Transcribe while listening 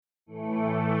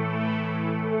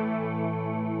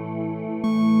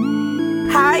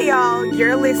Hey y'all,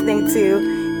 you're listening to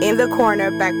In the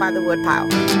Corner, back by the Woodpile.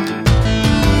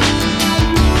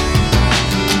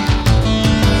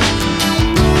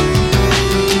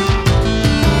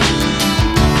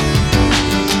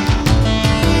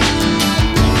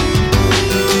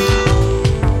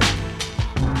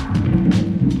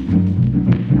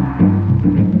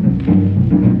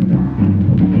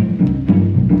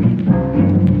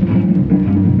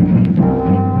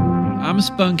 I'm a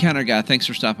Spun Counter Guy. Thanks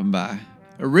for stopping by.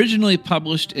 Originally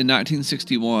published in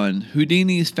 1961,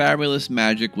 Houdini's Fabulous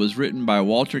Magic was written by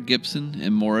Walter Gibson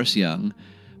and Morris Young,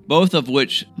 both of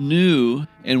which knew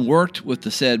and worked with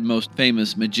the said most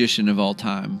famous magician of all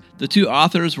time. The two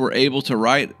authors were able to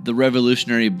write the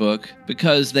revolutionary book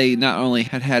because they not only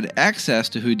had access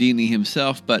to Houdini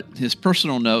himself, but his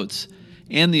personal notes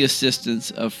and the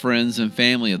assistance of friends and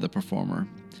family of the performer.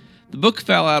 The book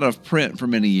fell out of print for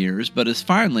many years, but has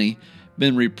finally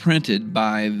been reprinted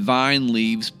by Vine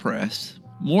Leaves Press.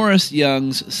 Morris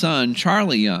Young's son,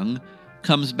 Charlie Young,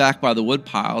 comes back by the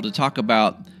Woodpile to talk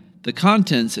about the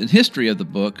contents and history of the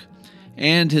book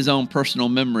and his own personal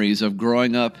memories of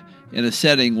growing up in a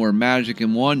setting where magic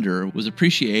and wonder was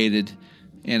appreciated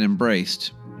and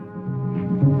embraced.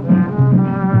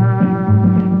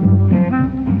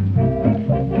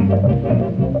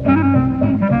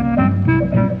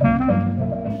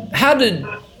 How did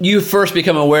you first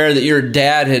become aware that your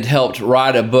dad had helped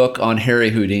write a book on Harry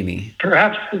Houdini?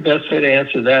 Perhaps the best way to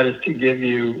answer that is to give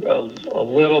you a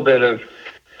little bit of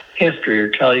history or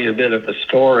tell you a bit of a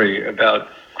story about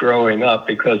growing up,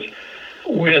 because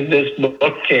when this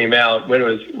book came out,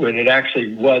 when it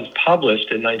actually was published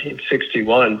in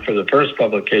 1961 for the first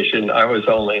publication, I was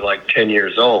only like 10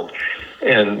 years old.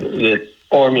 And the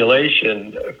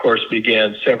formulation, of course,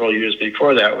 began several years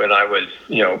before that when I was,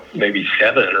 maybe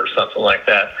 7 or something like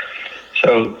that.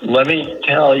 So let me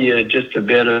tell you just a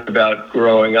bit about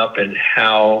growing up and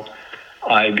how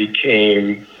I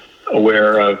became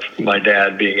aware of my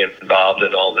dad being involved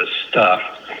in all this stuff.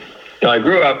 I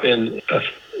grew up in a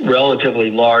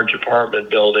relatively large apartment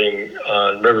building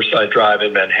on Riverside Drive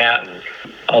in Manhattan.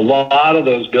 A lot of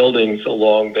those buildings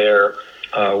along there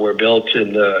were built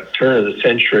in the turn of the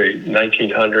century,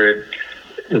 1900.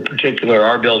 In particular,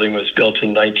 our building was built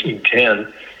in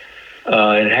 1910.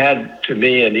 It had, to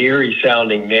me, an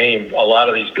eerie-sounding name. A lot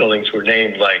of these buildings were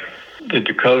named like the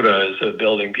Dakota, is a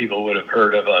building people would have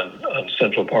heard of on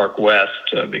Central Park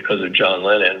West because of John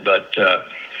Lennon. But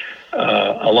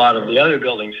a lot of the other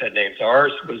buildings had names.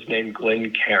 Ours was named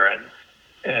Glencairn,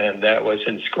 and that was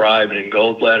inscribed in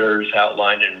gold letters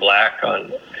outlined in black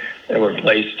that were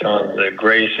placed on the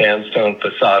gray sandstone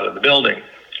facade of the building,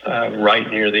 right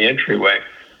near the entryway.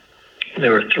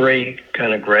 There were 3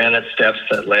 kind of granite steps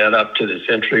that led up to this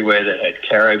entryway that had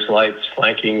carriage lights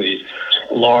flanking these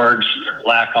large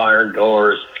black iron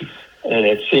doors, and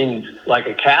it seemed like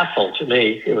a castle to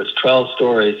me. It was 12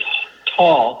 stories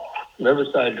tall.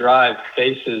 Riverside Drive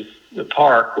faces the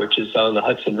park, which is on the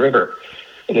Hudson River.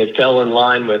 And it fell in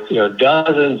line with,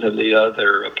 dozens of the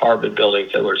other apartment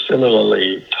buildings that were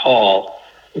similarly tall.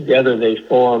 Together they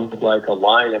formed like a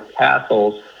line of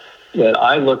castles that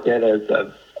I looked at as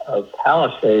a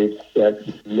palisades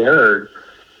that mirrored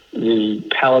the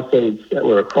palisades that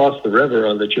were across the river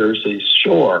on the Jersey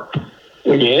shore.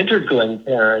 When you entered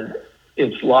Glencairn,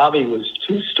 its lobby was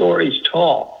 2 stories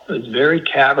tall. It was very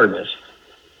cavernous.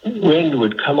 Wind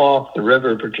would come off the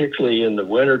river, particularly in the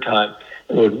wintertime.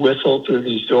 It would whistle through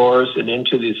these doors and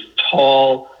into this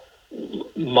tall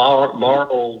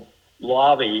marble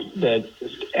lobby that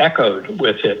just echoed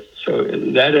with it. So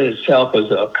that in itself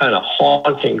was a kind of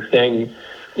haunting thing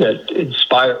that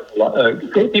inspired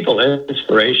gave people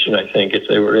inspiration, I think, if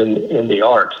they were in the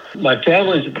arts. My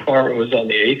family's apartment was on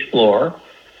the 8th floor,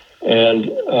 and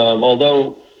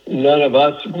although none of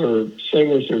us were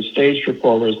singers or stage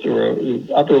performers, the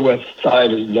Upper West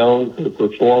Side is known for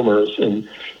performers, and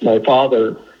my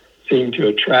father seemed to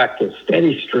attract a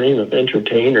steady stream of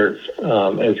entertainers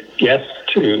as guests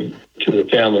to the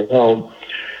family home.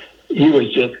 He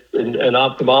was just an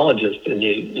ophthalmologist,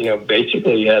 and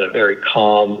basically he had a very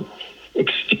calm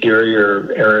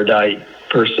exterior, erudite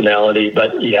personality,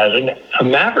 but he had a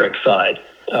maverick side,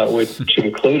 which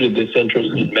included this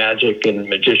interest in magic and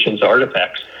magician's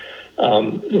artifacts.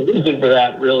 The reason for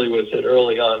that really was that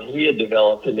early on he had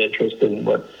developed an interest in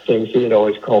what things he had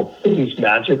always called things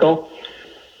magical,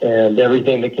 and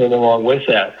everything that came along with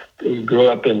that. He grew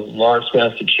up in Lawrence,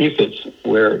 Massachusetts,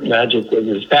 where magic was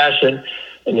his passion,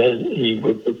 and then he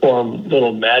would perform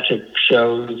little magic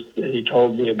shows that he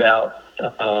told me about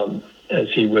as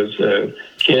he was a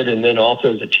kid, and then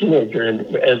also as a teenager.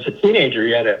 And as a teenager,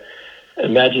 he had a a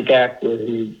magic act where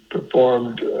he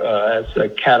performed as a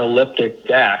cataleptic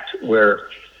act, where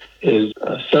his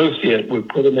associate would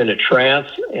put him in a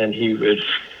trance and he would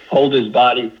hold his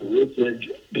body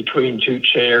rigid between two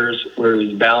chairs where he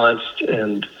was balanced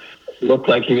and looked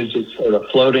like he was just sort of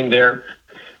floating there.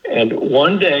 And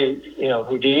one day,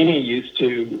 Houdini used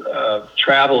to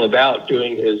travel about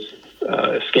doing his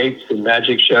escapes and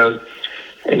magic shows,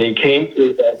 and he came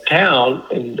through that town,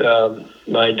 and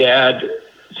my dad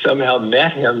somehow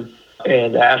met him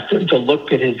and asked him to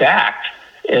look at his act.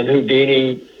 And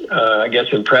Houdini, I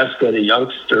guess impressed that a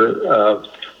youngster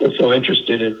was so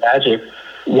interested in magic,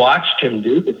 watched him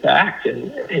do this act,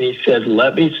 and he said,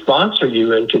 "Let me sponsor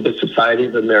you into the Society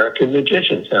of American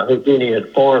Magicians." Now, Houdini had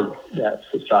formed that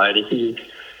society. He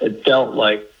had felt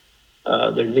like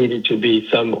there needed to be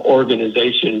some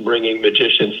organization bringing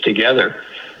magicians together.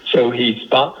 So he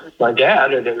sponsored my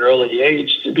dad at an early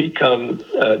age to become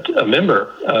a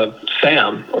member of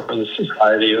SAM, or the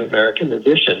Society of American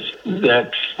Magicians,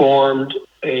 that formed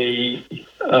a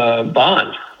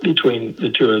bond between the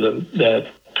two of them, that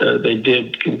they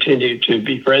did continue to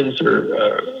be friends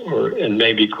or and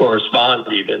maybe correspond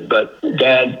even. But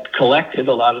Dad collected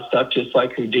a lot of stuff just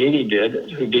like Houdini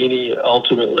did. Houdini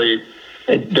ultimately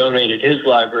had donated his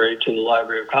library to the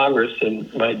Library of Congress,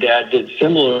 and my dad did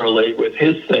similarly with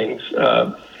his things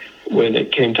when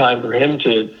it came time for him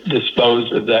to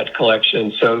dispose of that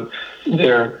collection. So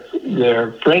their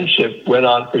friendship went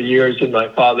on for years, and my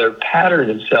father patterned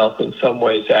himself in some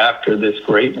ways after this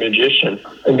great magician.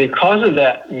 And because of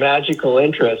that magical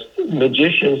interest,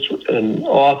 magicians and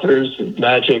authors of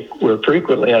magic were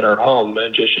frequently at our home,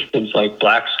 magicians like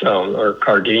Blackstone or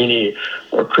Cardini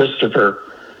or Christopher,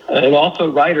 and also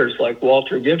writers like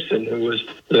Walter Gibson, who was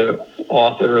the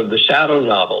author of the Shadow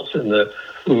novels and the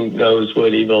Who Knows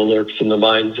What Evil Lurks in the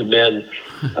Minds of Men,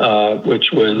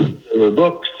 which there were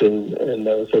books and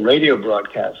there was a radio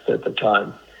broadcast at the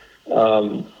time.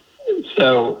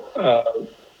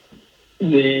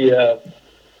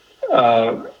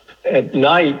 At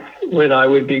night when I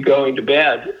would be going to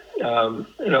bed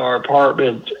in our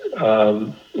apartment,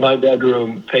 my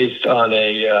bedroom faced on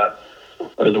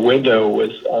or the window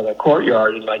was on a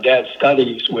courtyard, and my dad's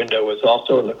study's window was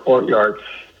also in the courtyard.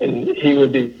 And he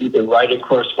would be either writing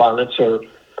correspondence or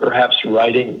perhaps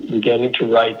beginning to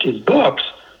write his books.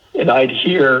 And I'd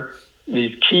hear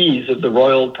these keys of the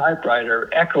Royal typewriter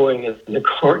echoing in the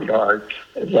courtyard.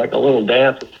 It's like a little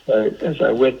dance as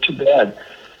I went to bed.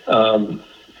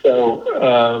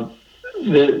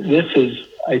 This is,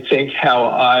 I think, how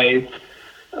I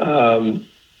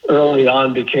early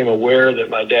on became aware that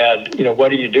my dad,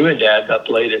 "What are you doing, Dad, up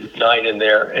late at night in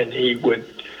there?" And he would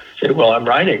say, "Well, I'm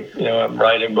writing. I'm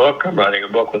writing a book. I'm writing a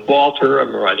book with Walter.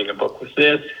 I'm writing a book with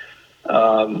this."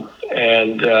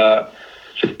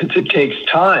 Since it takes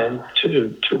time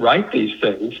to write these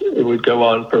things, it would go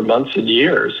on for months and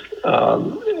years.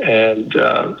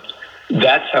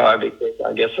 That's how I became,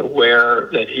 I guess, aware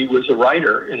that he was a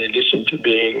writer in addition to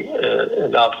being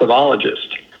an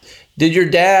ophthalmologist. Did your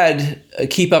dad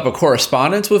keep up a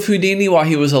correspondence with Houdini while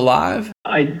he was alive?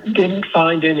 I didn't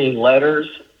find any letters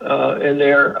in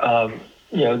there.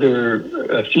 There were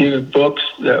a few books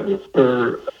that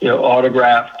were,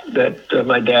 autographed that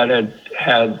my dad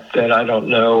had that I don't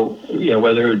know,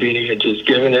 whether Houdini had just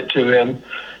given it to him.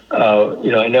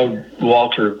 I know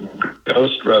Walter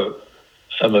Ghost wrote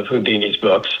some of Houdini's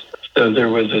books. So there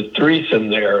was a threesome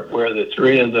there where the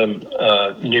three of them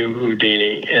knew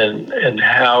Houdini, and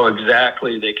how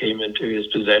exactly they came into his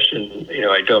possession,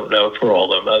 I don't know for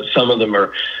all of them. Some of them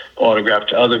are autographed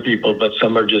to other people, but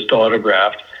some are just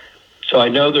autographed. So I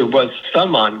know there was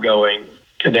some ongoing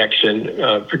connection,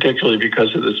 particularly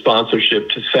because of the sponsorship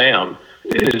to Sam.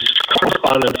 His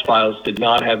correspondence files did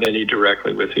not have any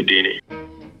directly with Houdini.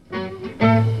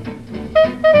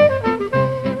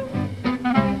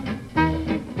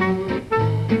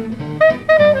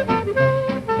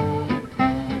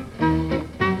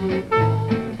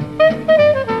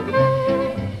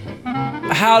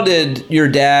 How did your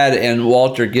dad and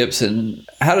Walter Gibson,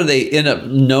 how did they end up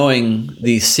knowing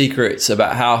these secrets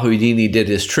about how Houdini did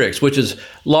his tricks, which is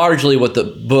largely what the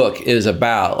book is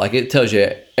about? Like, it tells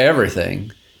you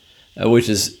everything, which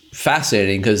is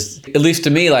fascinating because, at least to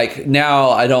me, like,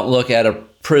 now I don't look at a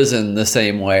prison the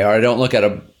same way, or I don't look at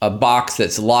a box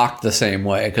that's locked the same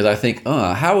way, because I think,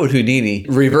 how would Houdini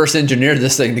reverse engineer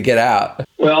this thing to get out?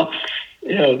 Well,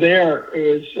 there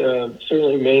it was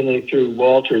certainly mainly through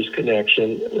Walter's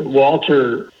connection.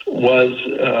 Walter was,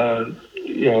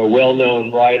 a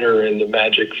well-known writer in the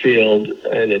magic field.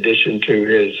 In addition to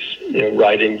his,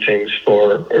 writing things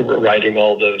writing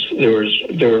all those,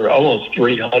 there were almost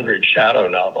 300 shadow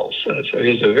novels. So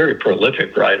he's a very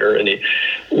prolific writer, and he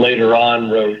later on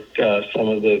wrote some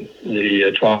of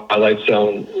the Twilight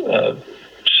Zone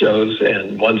shows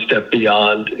and One Step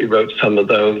Beyond. He wrote some of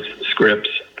those scripts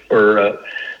for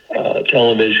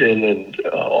television, and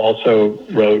also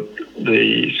wrote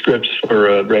the scripts for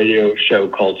a radio show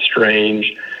called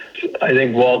Strange. I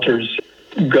think Walter's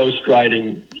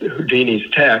ghostwriting Houdini's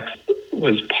text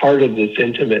was part of this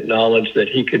intimate knowledge that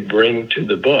he could bring to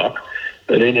the book.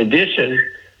 But in addition,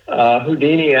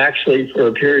 Houdini actually, for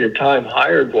a period of time,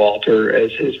 hired Walter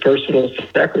as his personal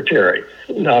secretary.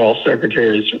 Not all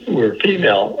secretaries were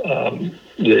female,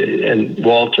 and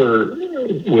Walter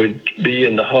would be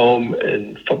in the home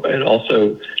and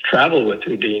also travel with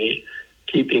Houdini,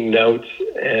 keeping notes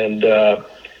and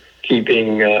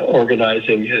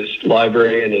organizing his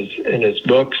library and his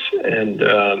books. And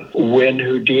when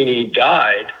Houdini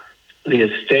died, the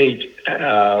estate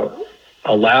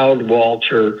allowed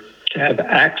Walter to have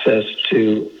access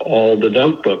to all the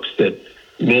notebooks, that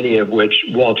many of which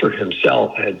Walter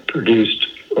himself had produced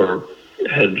or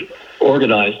had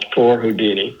organized for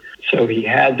Houdini. So he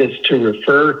had this to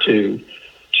refer to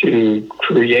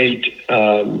create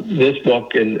this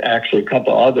book and actually a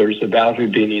couple others about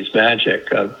Houdini's magic.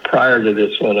 Prior to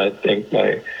this one, I think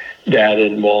my dad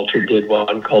and Walter did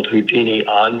one called Houdini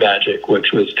on Magic,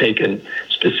 which was taken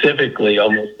specifically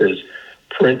almost as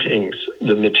printings,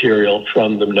 the material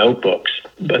from the notebooks.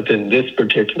 But then this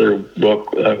particular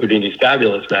book, Houdini's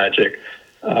Fabulous Magic,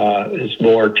 is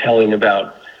more telling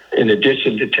about, in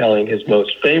addition to telling his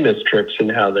most famous tricks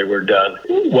and how they were done,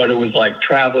 what it was like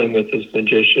traveling with this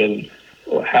magician,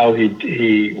 how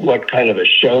he what kind of a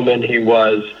showman he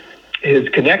was. His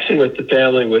connection with the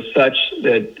family was such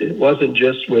that it wasn't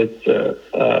just with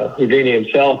Houdini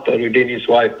himself, but Houdini's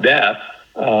wife, Beth,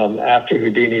 after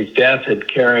Houdini's death, had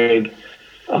carried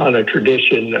on a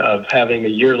tradition of having a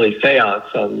yearly seance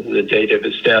on the date of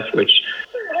his death, which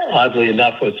oddly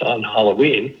enough was on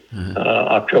Halloween,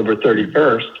 October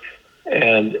 31st.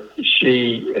 And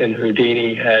she and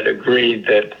Houdini had agreed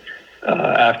that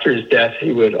after his death,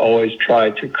 he would always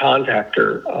try to contact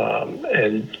her.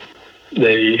 And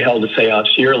they held a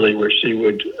seance yearly where she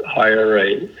would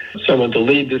hire someone to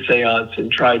lead the seance and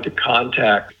try to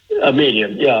contact a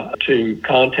medium, to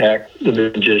contact the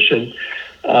magician.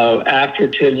 After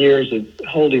 10 years of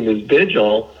holding this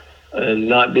vigil and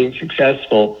not being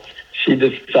successful, she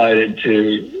decided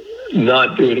to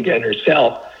not do it again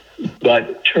herself,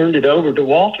 but turned it over to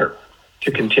Walter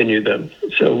to continue them.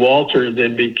 So Walter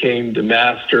then became the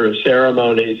master of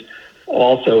ceremonies,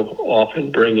 also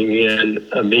often bringing in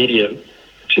a medium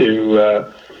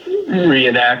to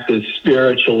reenact this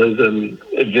spiritualism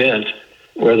event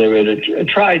where they would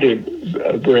try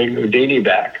to bring Houdini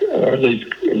back, or at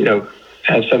least,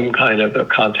 have some kind of a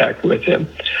contact with him.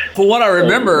 From what I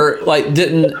remember,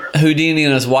 didn't Houdini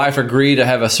and his wife agree to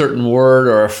have a certain word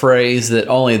or a phrase that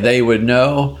only they would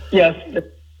know? Yes,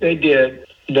 they did.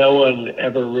 No one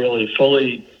ever really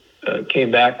fully came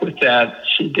back with that.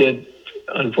 She did,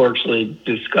 unfortunately,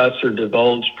 discuss or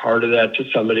divulge part of that to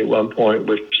somebody at one point,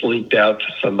 which leaked out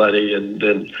to somebody, and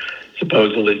then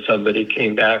supposedly somebody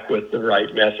came back with the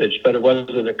right message, but it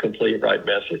wasn't a complete right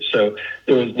message. So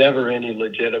there was never any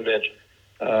legitimate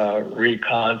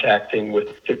recontacting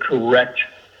with the correct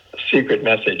secret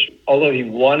message. Although he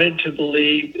wanted to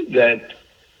believe that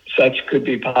such could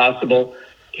be possible,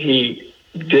 he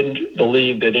didn't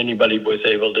believe that anybody was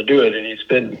able to do it. And he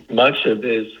spent much of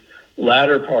his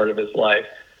latter part of his life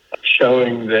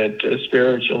showing that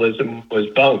spiritualism was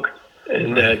bunk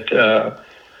and that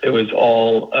it was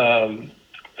all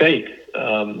fake.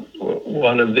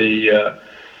 One of the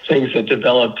things that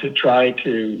developed to try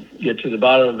to get to the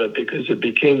bottom of it, because it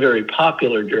became very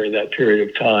popular during that period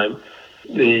of time,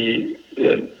 the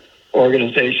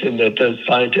organization that does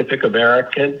Scientific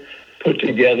American put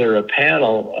together a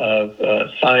panel of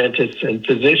scientists and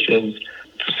physicians,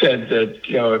 said that,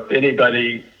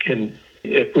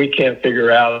 if we can't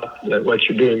figure out that what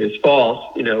you're doing is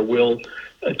false, we'll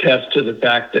attest to the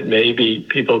fact that maybe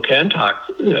people can talk,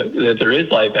 that there is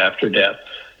life after death.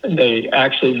 And they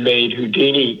actually made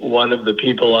Houdini one of the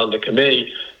people on the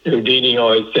committee. Houdini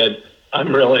always said,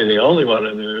 I'm really the only one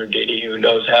in the Houdini who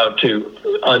knows how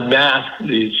to unmask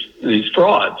these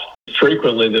frauds.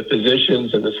 Frequently, the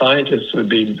physicians and the scientists would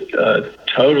be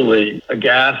totally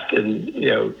aghast, and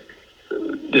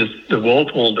the wool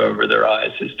pulled over their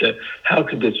eyes as to how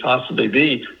could this possibly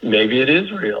be? Maybe it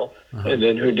is real. And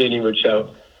then Houdini would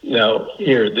show, no,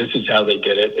 here, this is how they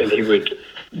did it, and he would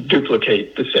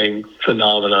duplicate the same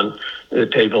phenomenon, the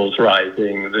tables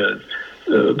rising,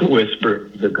 the whisper,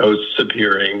 the ghosts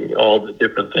appearing, all the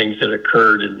different things that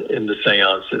occurred in the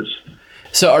seances.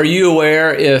 So are you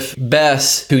aware if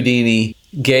Bess Houdini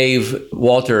gave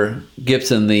Walter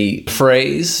Gibson the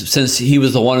phrase, since he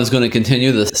was the one who's going to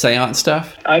continue the seance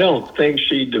stuff? I don't think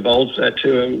she divulged that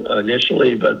to him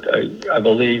initially, but I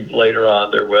believe later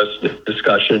on there was this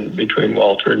discussion between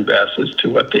Walter and Bess as to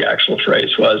what the actual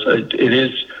phrase was. It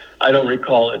is, I don't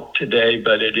recall it today,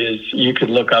 but it is, you can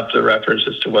look up the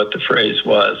references to what the phrase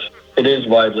was. It is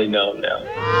widely known now.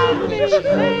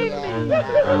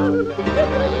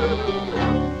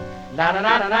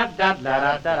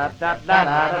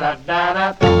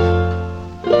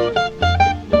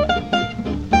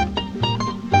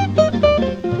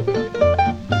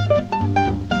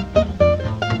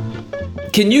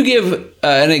 Can you give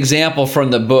an example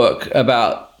from the book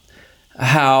about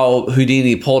how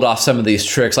Houdini pulled off some of these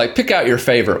tricks? Like, pick out your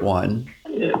favorite one.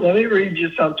 Yeah, let me read you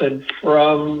something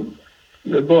from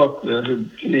the book, the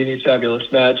Houdini's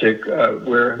Fabulous Magic,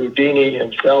 where Houdini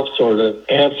himself sort of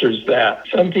answers that.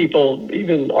 Some people,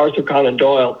 even Arthur Conan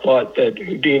Doyle, thought that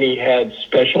Houdini had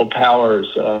special powers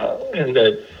and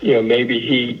that, maybe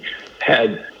he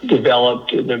had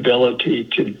developed an ability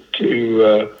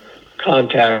to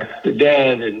contact the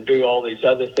dead and do all these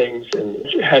other things,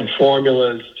 and had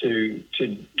formulas to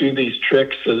do these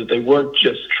tricks so that they weren't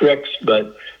just tricks,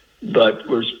 but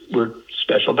were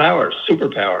special powers,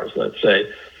 superpowers, let's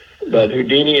say. But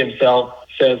Houdini himself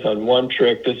says on one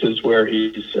trick, this is where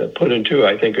he's put into,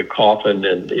 I think, a coffin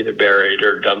and either buried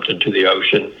or dumped into the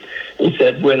ocean. He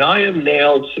said, "When I am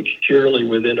nailed securely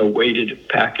within a weighted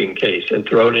packing case and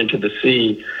thrown into the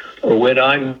sea, or when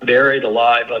I'm buried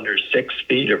alive under 6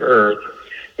 feet of earth,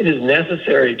 it is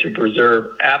necessary to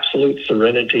preserve absolute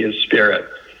serenity of spirit.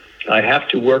 I have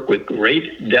to work with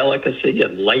great delicacy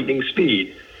and lightning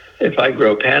speed. If I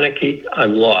grow panicky,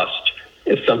 I'm lost.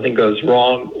 If something goes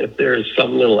wrong, if there is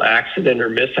some little accident or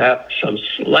mishap, some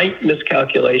slight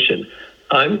miscalculation,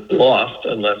 I'm lost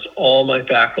unless all my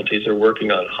faculties are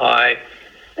working on high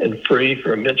and free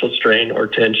from mental strain or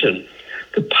tension.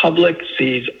 The public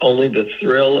sees only the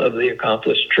thrill of the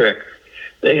accomplished trick.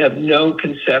 They have no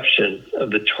conception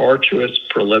of the tortuous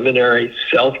preliminary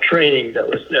self-training that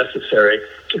was necessary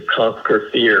to conquer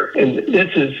fear." And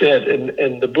this is it.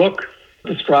 And the book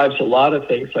describes a lot of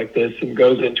things like this and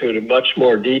goes into it in much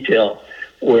more detail,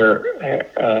 where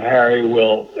Harry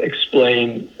will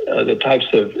explain the types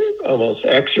of almost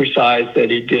exercise that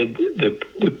he did,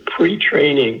 the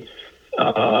pre-training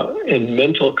and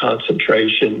mental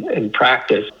concentration and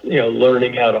practice,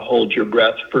 learning how to hold your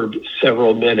breath for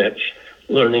several minutes,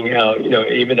 learning how,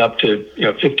 even up to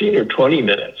 15 or 20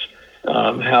 minutes,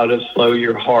 how to slow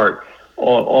your heart.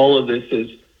 All of this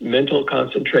is mental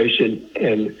concentration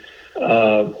and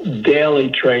daily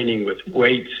training with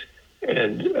weights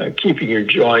and keeping your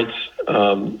joints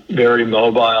very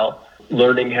mobile,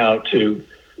 learning how to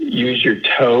use your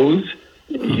toes,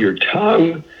 your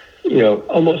tongue,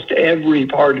 almost every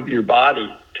part of your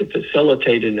body to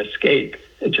facilitate an escape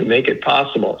and to make it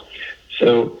possible.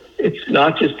 So it's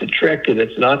not just a trick, and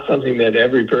it's not something that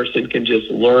every person can just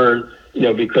learn,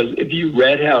 because if you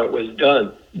read how it was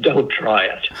done, don't try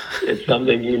it. It's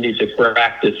something you need to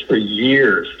practice for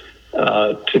years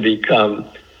to become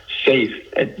safe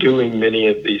at doing many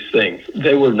of these things.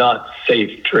 They were not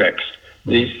safe tricks.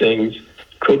 These things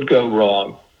could go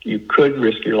wrong. You could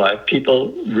risk your life.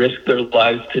 People risk their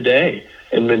lives today.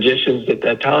 And magicians at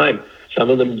that time, some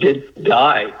of them did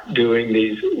die doing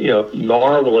these,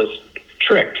 marvelous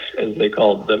tricks, as they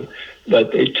called them.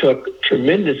 But they took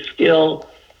tremendous skill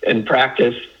and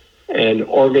practice and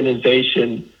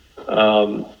organization,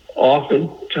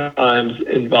 oftentimes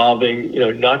involving,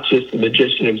 not just the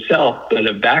magician himself, but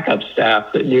a backup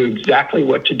staff that knew exactly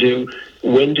what to do,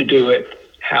 when to do it,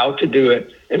 how to do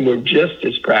it, and were just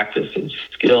as practiced and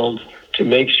skilled to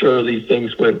make sure these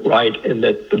things went right and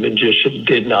that the magician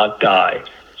did not die.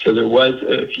 So there was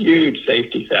a huge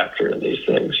safety factor in these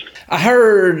things. I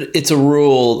heard it's a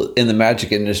rule in the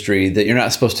magic industry that you're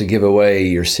not supposed to give away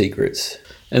your secrets.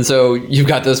 And so you've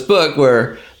got this book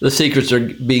where the secrets are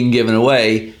being given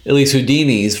away, at least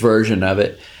Houdini's version of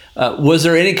it. Was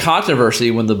there any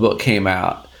controversy when the book came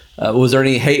out? Was there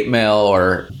any hate mail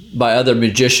or by other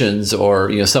magicians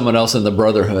or someone else in the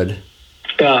Brotherhood?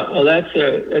 Yeah, well, that's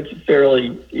a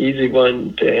fairly easy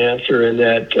one to answer in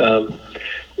that,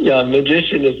 a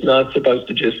magician is not supposed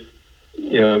to just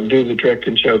do the trick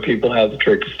and show people how the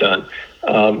trick is done.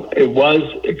 It was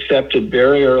accepted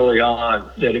very early on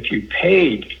that if you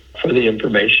paid for the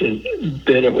information,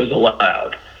 then it was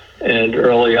allowed. And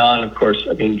early on, of course,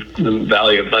 I mean, the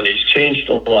value of money's changed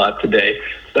a lot today,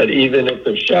 but even at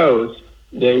the shows,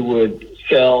 they would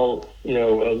sell, a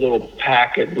little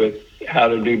packet with how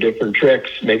to do different tricks,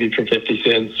 maybe for 50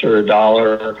 cents or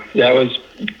 $1. That was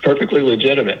perfectly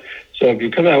legitimate. So if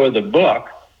you come out with a book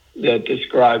that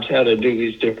describes how to do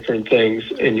these different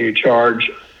things and you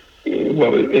charge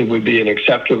what it would be an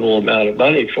acceptable amount of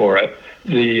money for it,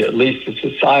 at least the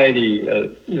society,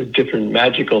 the different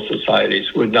magical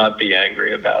societies would not be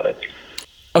angry about it.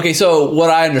 Okay, so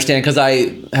what I understand, because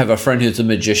I have a friend who's a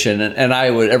magician, and I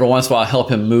would every once in a while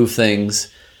help him move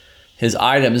things, his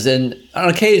items, and on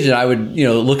occasion I would,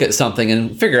 look at something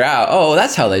and figure out, oh,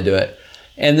 that's how they do it.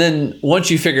 And then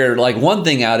once you figure like one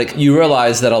thing out, you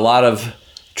realize that a lot of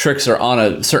tricks are on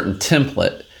a certain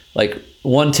template. Like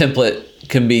one template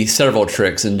can be several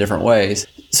tricks in different ways.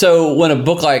 So when a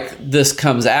book like this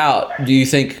comes out, do you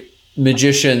think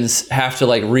magicians have to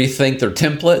like rethink their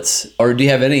templates, or do you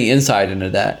have any insight into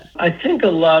that? I think a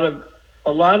lot of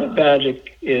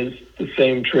magic is the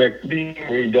same trick being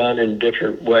redone in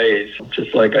different ways.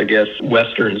 Just like I guess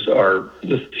Westerns are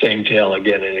the same tale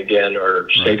again and again, or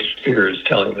Shakespeare is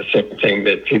telling the same thing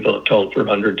that people have told for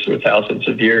hundreds or thousands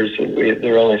of years.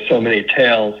 There are only so many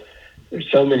tales. There's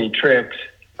so many tricks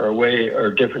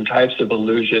or different types of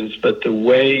illusions, but the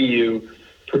way you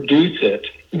produce it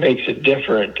makes it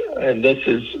different. And this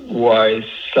is why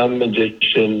some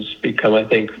magicians become, I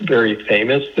think, very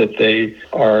famous, that they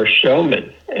are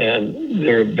showmen, and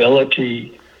their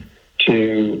ability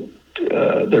to,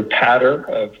 their pattern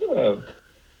of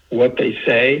what they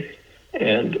say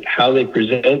and how they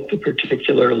present the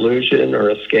particular illusion or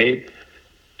escape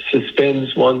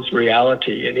suspends one's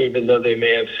reality. And even though they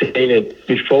may have seen it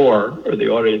before, or the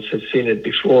audience has seen it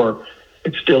before,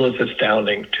 it still is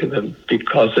astounding to them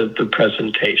because of the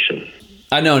presentation.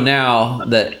 I know now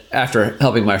that after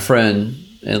helping my friend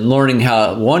and learning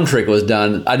how one trick was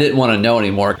done, I didn't want to know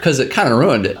anymore because it kind of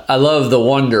ruined it. I love the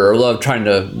wonder, or love trying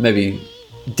to maybe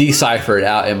decipher it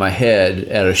out in my head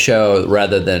at a show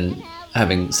rather than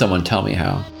having someone tell me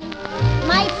how.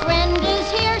 My friend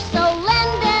is here, so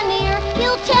lend an ear.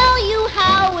 He'll tell you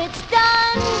how it's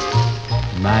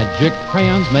done. Magic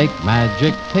crayons make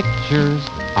magic pictures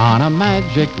on a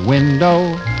magic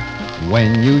window.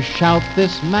 When you shout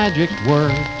this magic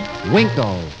word,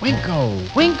 Winko, Winko,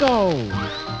 Winko.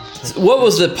 What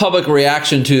was the public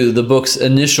reaction to the book's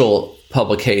initial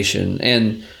publication?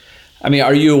 And I mean,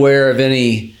 are you aware of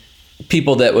any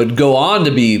people that would go on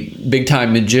to be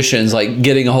big-time magicians, like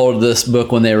getting a hold of this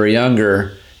book when they were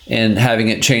younger and having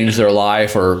it change their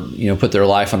life, or put their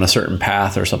life on a certain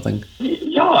path or something?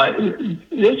 Yeah,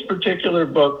 this particular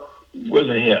book was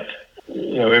a hit.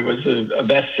 It was a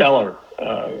bestseller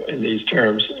in these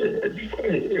terms.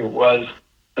 It was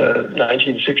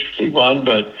 1961,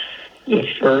 but the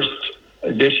first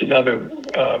edition of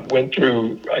it went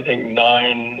through, I think,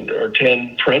 9 or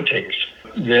 10 printings.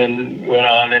 Then went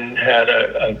on and had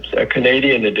a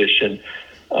Canadian edition.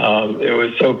 It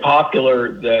was so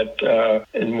popular that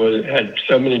had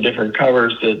so many different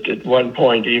covers that at one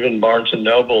point even Barnes &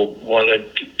 Noble wanted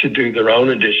to do their own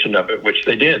edition of it, which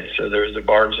they did. So there was a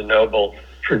Barnes & Noble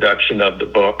production of the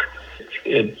book.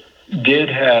 It did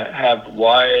have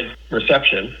wide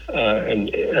reception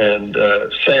and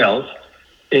sales.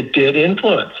 It did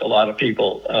influence a lot of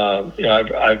people.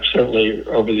 I've certainly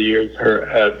over the years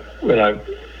had, when I've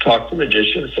talked to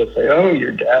magicians, they'll say, "Oh,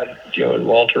 your dad, and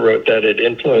Walter wrote that. It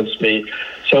influenced me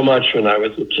so much when I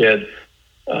was a kid."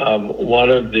 One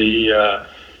of the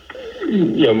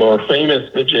more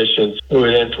famous magicians who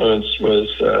it influenced was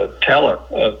Teller,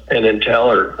 Penn and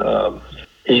Teller.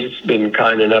 He's been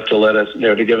kind enough to let us,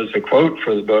 to give us a quote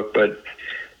for the book, but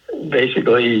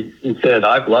basically he said,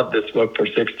 "I've loved this book for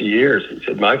 60 years. He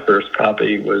said, "My first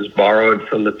copy was borrowed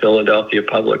from the Philadelphia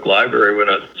Public Library when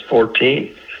I was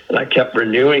 14. And I kept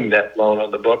renewing that loan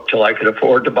on the book till I could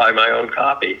afford to buy my own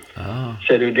copy." Oh. He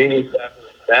said Houdini's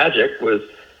magic was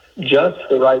just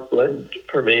the right blend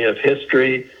for me of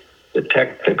history, the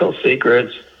technical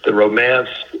secrets, the romance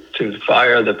to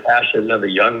fire the passion of a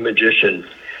young magician.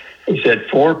 He said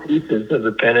 4 pieces of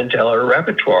the Penn and Teller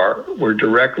repertoire were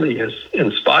directly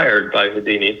inspired by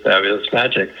Houdini's fabulous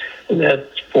magic. And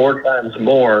that's 4 times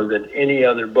more than any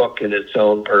other book in its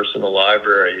own personal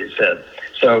library, he said.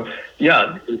 So,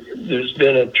 yeah, there's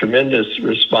been a tremendous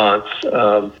response,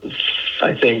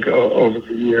 I think, over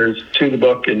the years to the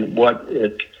book and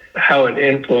how it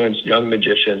influenced young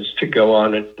magicians to go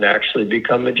on and actually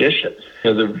become magicians.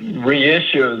 The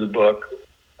reissue of the book,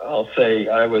 I'll say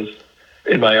I was,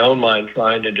 in my own mind,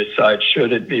 trying to decide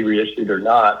should it be reissued or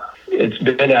not. It's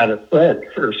been out of print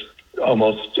for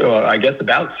almost, I guess,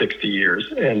 about 60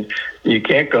 years. And you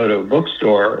can't go to a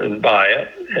bookstore and buy it.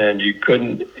 And you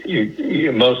couldn't,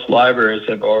 most libraries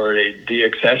have already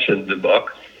deaccessioned the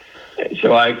book.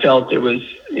 So I felt it was,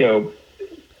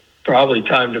 probably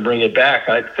time to bring it back.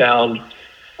 I found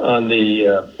on the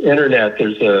internet,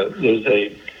 there's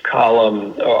a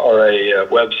column or a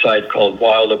website called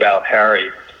Wild About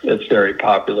Harry that's very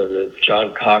popular that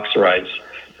John Cox writes.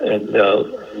 And a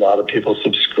lot of people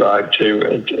subscribe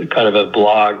to kind of a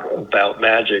blog about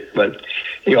magic, but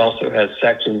he also has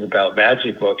sections about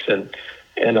magic books.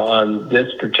 And on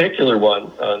this particular one,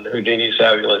 on Houdini's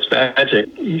Fabulous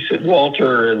Magic, he said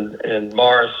Walter and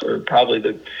Morris are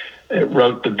probably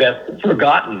wrote the best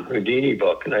forgotten Houdini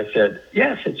book. And I said,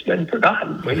 yes, it's been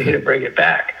forgotten. We need to bring it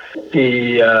back.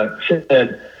 He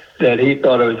said that he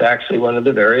thought it was actually one of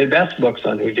the very best books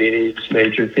on Houdini's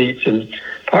major feats. And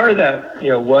part of that,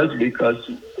 was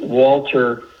because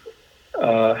Walter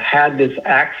had this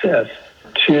access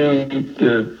to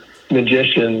the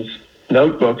magician's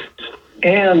notebooks,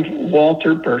 and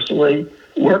Walter personally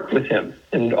worked with him.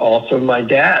 And also my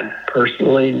dad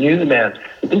personally knew the man.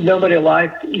 There's nobody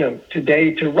alive,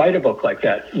 today to write a book like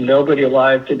that. Nobody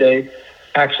alive today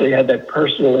actually had that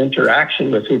personal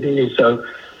interaction with Houdini. So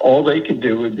all they could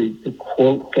do would be to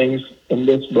quote things in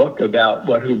this book about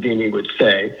what Houdini would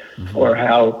say, or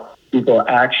how people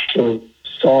actually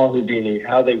saw Houdini,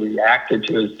 how they reacted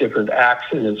to his different acts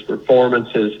and his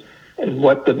performances, and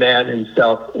what the man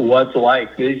himself was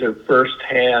like. These are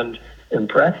first-hand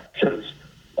impressions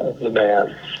of the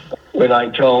man. When I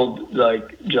told,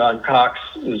 John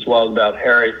Cox's Wild About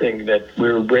Harry thing that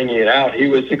we were bringing it out, he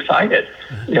was excited.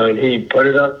 And he put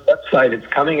it on the website. It's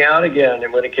coming out again.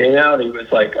 And when it came out, he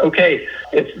was like, okay,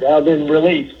 it's now been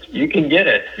released. You can get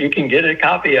it. You can get a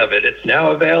copy of it. It's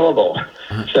now available.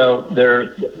 So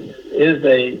there is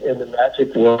in the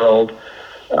magic world,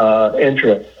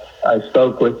 interest. I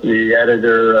spoke with the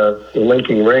editor of The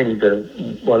Linking Ring,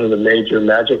 one of the major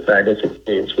magic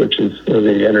magazines, which is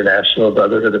the International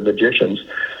Brotherhood of Magicians,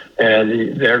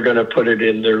 and they're going to put it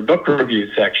in their book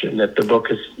review section that the book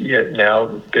has now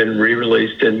been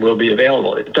re-released and will be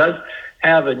available. It does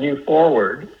have a new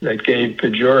foreword that Gabe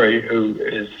Pajuri, who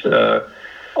is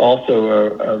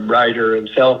also a writer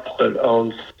himself, but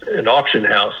owns an auction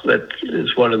house that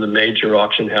is one of the major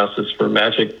auction houses for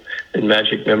magic and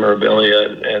magic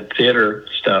memorabilia and theater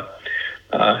stuff,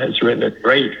 has written a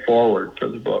great foreword for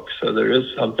the book. So there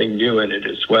is something new in it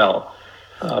as well.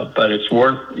 But it's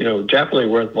definitely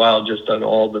worthwhile just on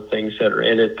all the things that are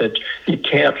in it that you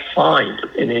can't find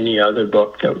in any other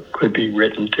book that could be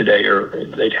written today, or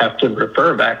they'd have to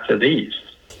refer back to these.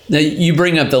 Now, you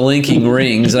bring up the linking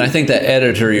rings, and I think that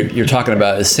editor you're talking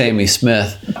about is Sammy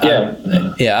Smith.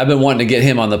 Yeah. I've been wanting to get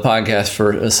him on the podcast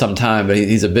for some time, but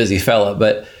he's a busy fella.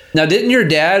 But now, didn't your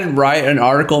dad write an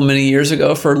article many years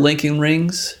ago for linking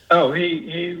rings? Oh,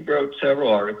 he wrote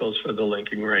several articles for the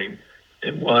linking ring.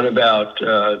 And one about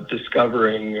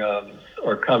discovering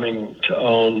or coming to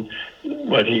own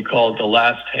what he called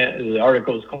the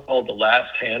article is called The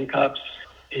Last Handcuffs.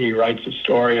 He writes a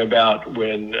story about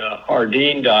when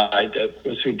Houdini died, that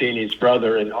was Houdini's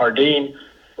brother, and Houdini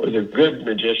was a good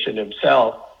magician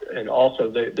himself, and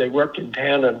also they worked in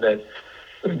tandem, that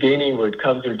Houdini would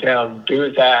come through town, do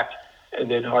his act, and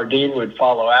then Houdini would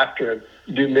follow after him,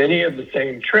 do many of the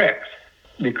same tricks,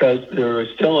 because there was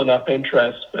still enough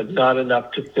interest, but not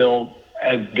enough to fill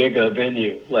as big a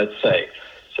venue, let's say.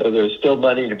 So there's still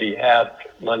money to be had,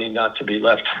 money not to be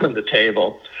left on the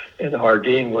table. And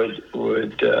Houdini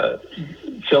would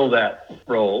fill that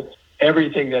role.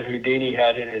 Everything that Houdini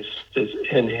had in his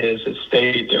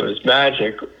estate that was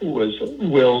magic was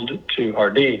willed to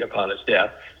Houdini upon his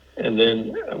death. And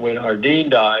then when Houdini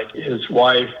died, his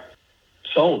wife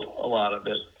sold a lot of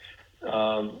it.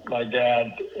 My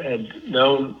dad had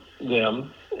known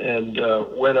them and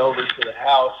went over to the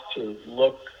house to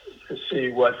look to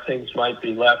see what things might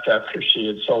be left after she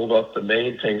had sold off the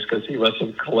main things, because he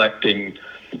wasn't collecting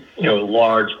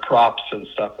large props and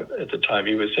stuff at the time.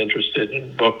 He was interested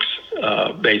in books,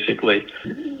 basically,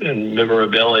 and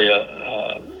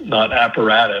memorabilia, not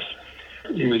apparatus.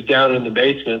 He was down in the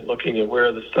basement looking at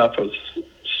where the stuff was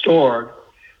stored,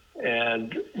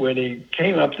 and when he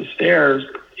came up the stairs,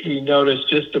 he noticed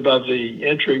just above the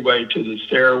entryway to the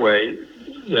stairway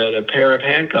that a pair of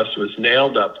handcuffs was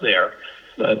nailed up there.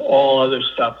 But all other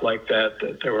stuff like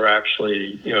that there were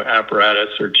actually,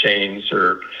 apparatus or chains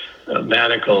or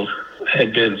manacles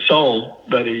had been sold.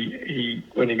 But he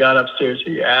when he got upstairs,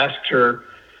 he asked her,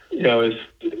 is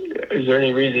there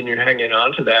any reason you're hanging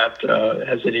on to that?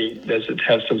 Does it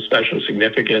have some special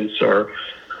significance, or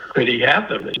could he have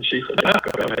them? And she said, no,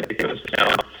 go ahead, give us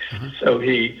now. So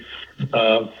he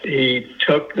he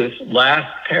took this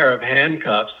last pair of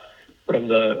handcuffs from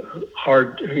the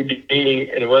Houdini,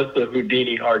 and it was the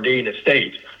Houdini Hardin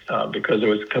estate because it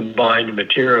was combined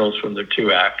materials from the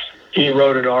two acts. He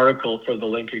wrote an article for the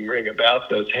Linking Ring about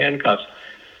those handcuffs,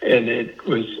 and it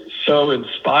was so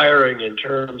inspiring in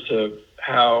terms of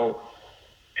how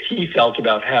he felt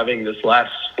about having this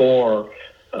last spore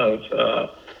of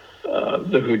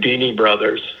the Houdini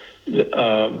brothers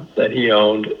that he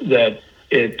owned, that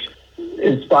it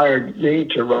inspired me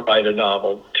to write a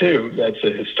novel, too. That's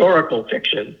a historical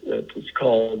fiction. It's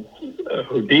called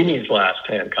Houdini's Last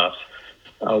Handcuffs,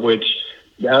 which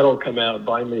that'll come out.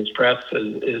 Bindley's Press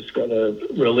is going to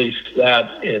release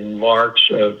that in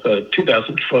March of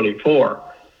 2024,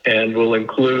 and will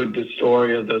include the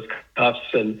story of those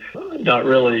cuffs, and not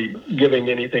really giving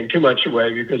anything too much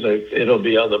away because it'll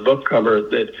be on the book cover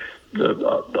that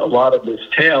a lot of this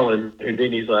tale in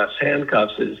Houdini's Last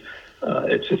Handcuffs is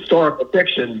it's historical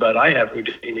fiction, but I have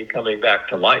Houdini coming back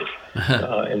to life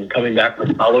and coming back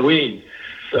from Halloween.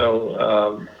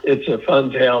 So it's a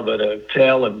fun tale, but a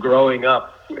tale of growing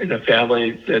up in a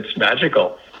family that's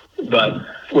magical, but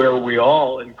where we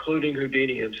all, including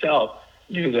Houdini himself,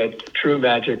 knew that true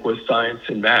magic was science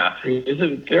and math. He was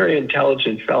a very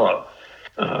intelligent fellow.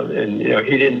 And,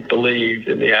 he didn't believe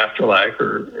in the afterlife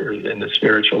or in the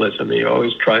spiritualism. He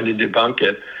always tried to debunk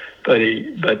it.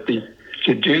 But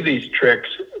to do these tricks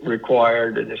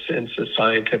required, in a sense, a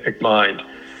scientific mind.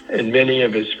 And many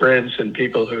of his friends and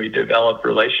people who he developed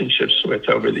relationships with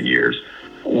over the years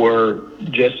were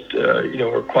just,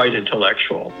 were quite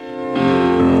intellectual.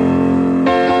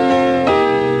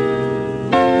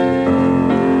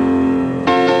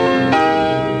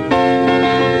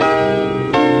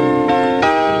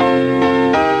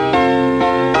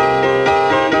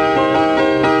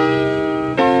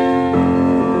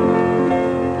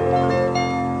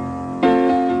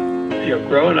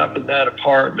 Growing up in that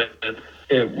apartment,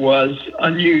 it was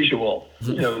unusual.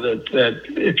 That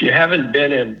if you haven't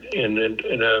been in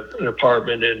an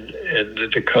apartment in the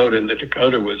Dakota, and the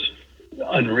Dakota was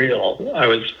unreal. I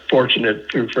was fortunate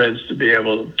through friends to be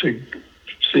able to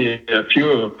see a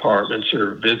few apartments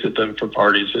or visit them for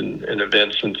parties and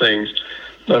events and things.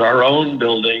 But our own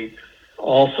building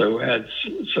also had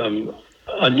some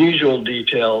unusual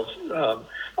details.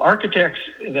 Architects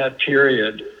in that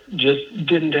period just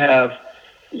didn't have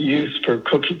use for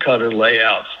cookie cutter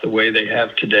layouts the way they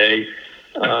have today.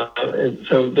 And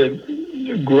so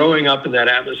the growing up in that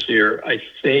atmosphere, I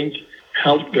think,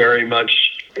 helped very much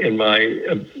in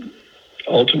my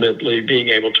ultimately being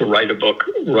able to write a book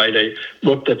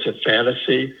that's a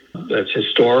fantasy, that's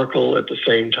historical at the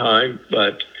same time,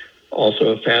 but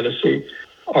also a fantasy.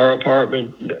 Our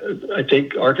apartment, I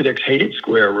think architects hated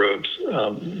square rooms.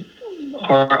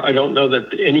 I don't know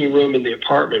that any room in the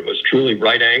apartment was truly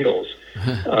right angles.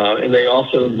 And they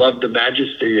also loved the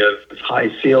majesty of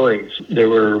high ceilings. There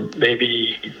were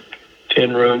maybe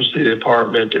 10 rooms to the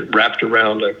apartment. It wrapped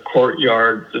around a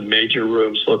courtyard. The major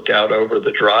rooms looked out over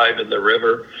the drive and the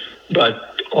river.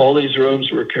 But all these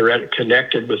rooms were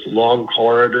connected with long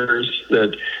corridors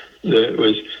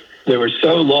they were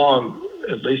so long,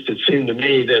 at least it seemed to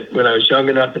me, that when I was young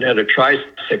enough and had a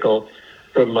tricycle,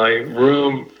 from my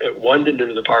room at one end of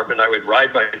the apartment, I would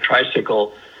ride my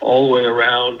tricycle all the way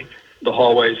around the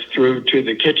hallways through to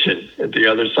the kitchen at the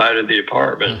other side of the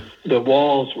apartment. The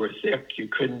walls were thick. You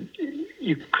couldn't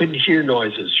hear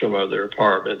noises from other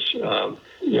apartments.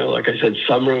 Like I said,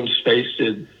 some rooms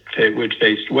would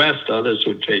face west, others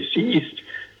would face east.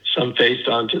 Some faced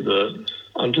onto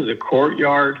the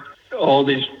courtyard. All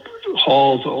these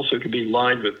halls also could be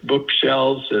lined with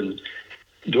bookshelves and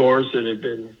doors that had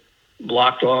been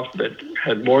blocked off that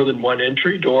had more than one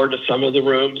entry door to some of the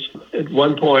rooms. At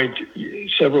one point,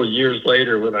 several years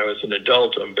later, when I was an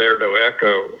adult, Umberto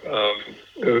Eco,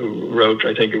 who wrote,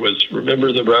 I think it was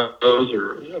Remember the Rose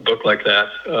or a book like that,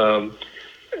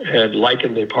 had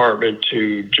likened the apartment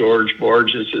to George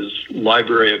Borges's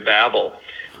Library of Babel.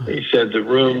 He said the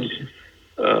rooms,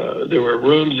 there were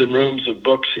rooms and rooms of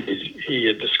books he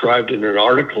had described in an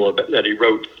article that he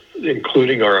wrote,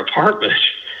 including our apartment,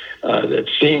 that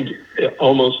seemed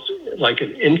almost like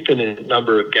an infinite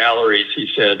number of galleries,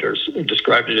 he said, or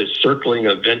described it as circling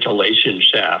a ventilation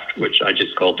shaft, which I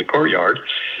just called the courtyard.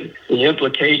 The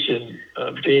implication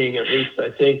being, at least I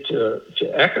think to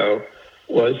Echo,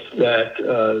 was that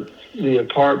the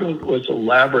apartment was a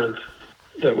labyrinth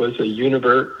that was a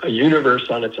universe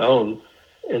on its own,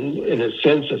 and in a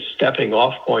sense a stepping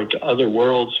off point to other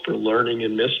worlds for learning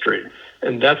and mystery.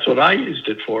 And that's what I used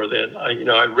it for then.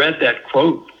 I read that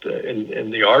quote in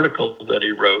the article that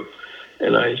he wrote,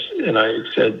 and I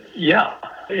said, yeah,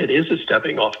 it is a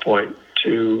stepping off point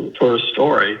for a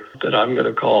story that I'm going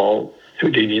to call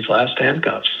Houdini's Last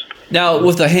Handcuffs. Now,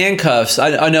 with the handcuffs,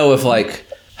 I know with like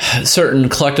certain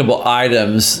collectible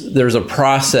items, there's a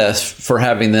process for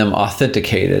having them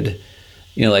authenticated.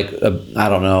 You know, like, I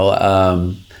don't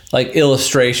know, like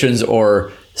illustrations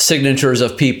or signatures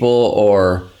of people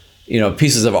or, you know,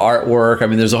 pieces of artwork. I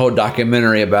mean, there's a whole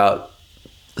documentary about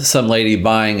some lady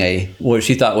buying what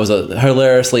she thought was a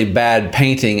hilariously bad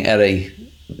painting at a,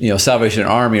 you know, Salvation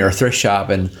Army or thrift shop,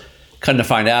 and come to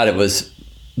find out it was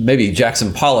maybe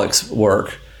Jackson Pollock's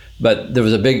work. But there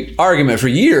was a big argument for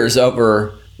years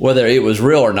over whether it was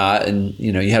real or not, and,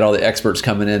 you know, you had all the experts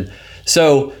coming in.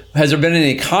 So has there been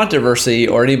any controversy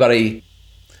or anybody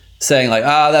saying like,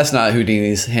 that's not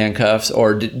Houdini's handcuffs,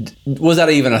 or was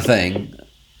that even a thing?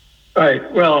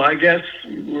 Right. Well, I guess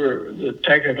the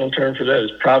technical term for that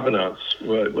is provenance.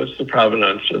 What's the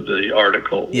provenance of the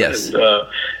article? Yes.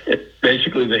 And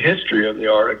basically the history of the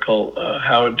article.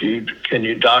 Can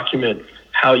you document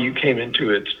how you came into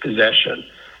its possession?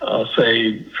 I'll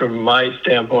say, from my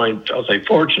standpoint,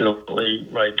 fortunately,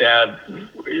 my dad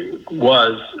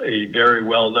was a very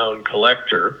well-known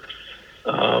collector.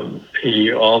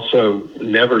 He also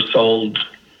never sold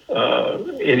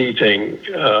anything.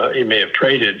 He may have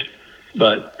traded,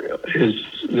 but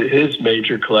his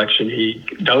major collection he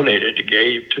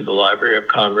gave to the Library of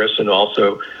Congress, and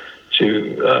also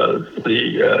to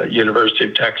the University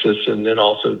of Texas, and then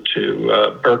also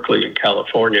to Berkeley in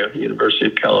California, University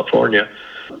of California.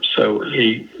 So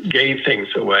he gave things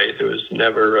away. There was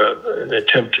never an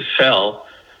attempt to sell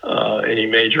any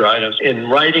major items. In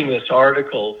writing this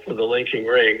article for the Linking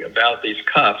Ring about these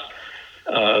cuffs,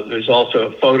 there's also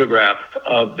a photograph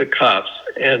of the cuffs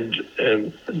and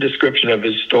a description of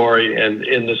his story, and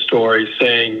in the story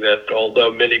saying that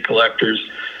although many collectors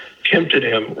tempted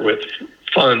him with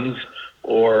funds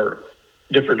or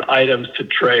different items to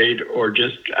trade or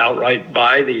just outright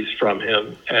buy these from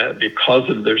him because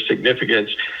of their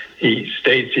significance, he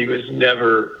states he was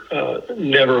never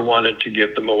wanted to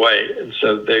give them away, and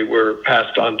so they were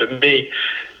passed on to me.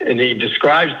 And he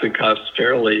describes the cuffs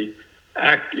fairly,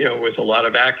 with a lot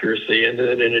of accuracy. And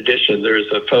then in addition, there's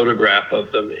a photograph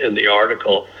of them in the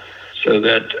article, so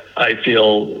that I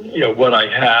feel, what I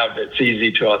have, it's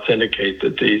easy to authenticate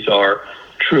that these are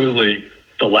truly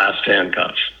the last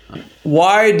handcuffs.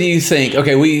 Why do you think,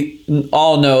 we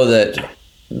all know that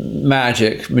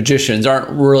magicians aren't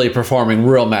really performing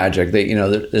real magic.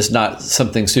 It's not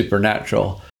something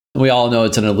supernatural. We all know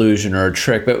it's an illusion or a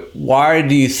trick, but why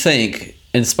do you think,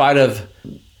 in spite of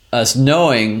us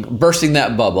bursting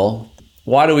that bubble,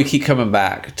 why do we keep coming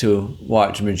back to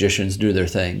watch magicians do their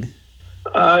thing?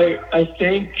 I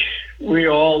think we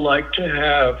all like to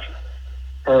have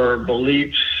our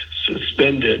beliefs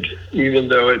suspended, even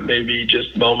though it may be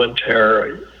just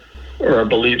momentary, or our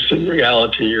beliefs in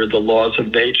reality or the laws of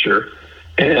nature.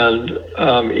 And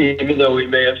even though we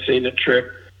may have seen a trick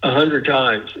 100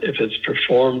 times, if it's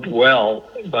performed well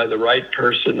by the right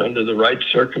person under the right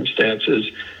circumstances,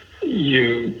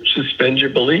 you suspend your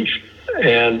belief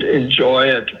and enjoy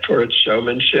it for its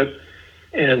showmanship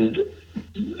and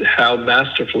how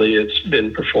masterfully it's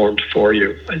been performed for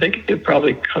you. I think it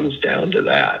probably comes down to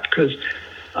that, because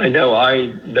I know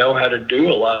how to do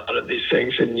a lot of these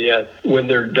things, and yet when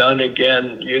they're done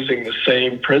again using the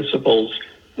same principles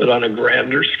but on a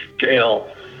grander scale,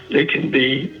 they can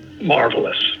be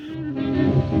marvelous.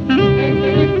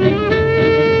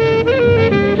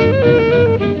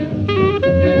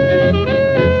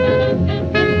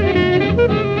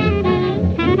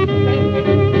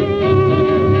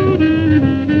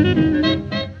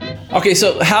 Okay,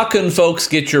 so how can folks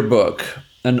get your book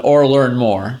or learn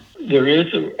more? There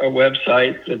is a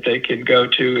website that they can go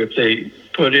to if they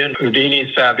put in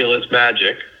Houdini's Fabulous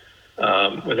Magic,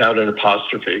 without an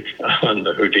apostrophe on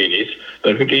the Houdinis,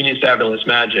 but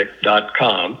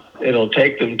HoudinisFabulousMagic.com. It'll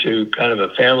take them to kind of a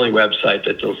family website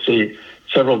that they'll see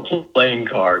several playing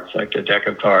cards, like a deck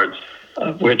of cards,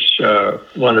 which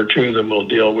one or two of them will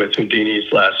deal with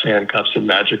Houdini's Last Handcuffs and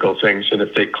magical things. And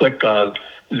if they click on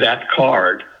that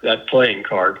card, that playing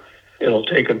card, it'll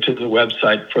take them to the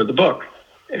website for the book.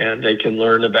 And they can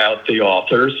learn about the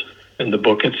authors and the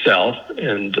book itself,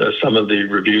 and some of the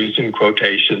reviews and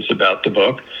quotations about the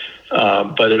book.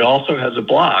 But it also has a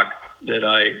blog that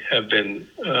I have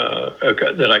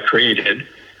that I created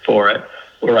for it,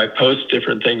 where I post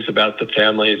different things about the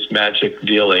family's magic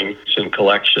dealings and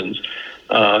collections,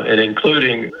 and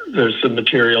including there's some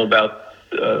material about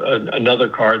another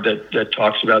card that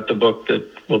talks about the book that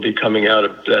will be coming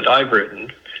out that I've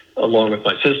written along with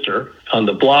my sister. On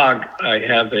the blog, I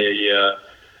have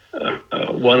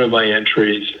one of my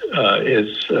entries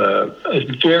is a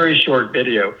very short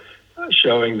video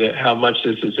showing that how much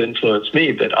this has influenced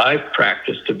me, that I've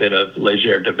practiced a bit of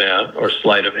légère de main, or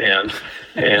sleight of hand,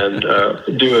 and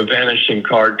do a vanishing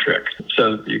card trick.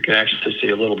 So you can actually see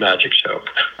a little magic show.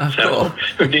 Oh, So cool.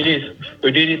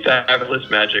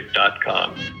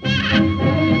 HoudiniFabulousMagic.com.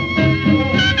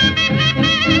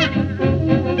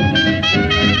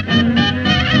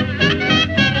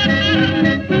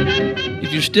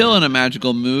 If you're still in a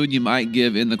magical mood, you might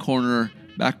give In the Corner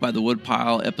Back by the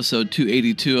Woodpile, episode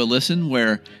 282, a listen,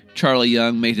 where Charlie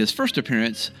Young made his first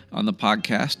appearance on the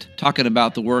podcast, talking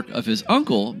about the work of his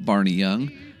uncle, Barney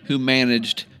Young, who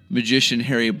managed magician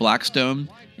Harry Blackstone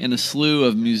and a slew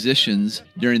of musicians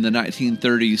during the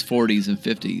 1930s, 40s, and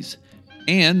 50s.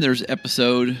 And there's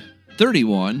episode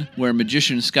 31, where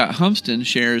magician Scott Humston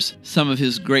shares some of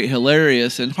his great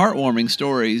hilarious and heartwarming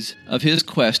stories of his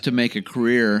quest to make a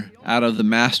career out of the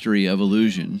mastery of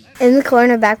illusion. In the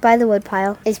Corner Back by the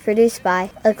Woodpile is produced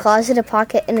by A Closet, a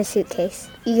Pocket, and a Suitcase.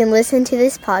 You can listen to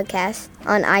this podcast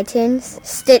on iTunes,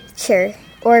 Stitcher,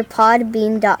 or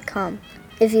podbean.com.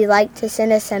 If you'd like to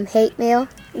send us some hate mail,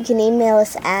 you can email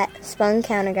us at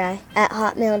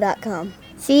spuncounterguy@hotmail.com.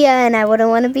 See ya, and I wouldn't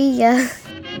want to be ya.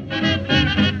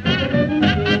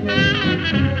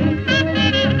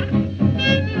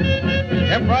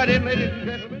 Step right in, ladies and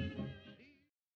gentlemen.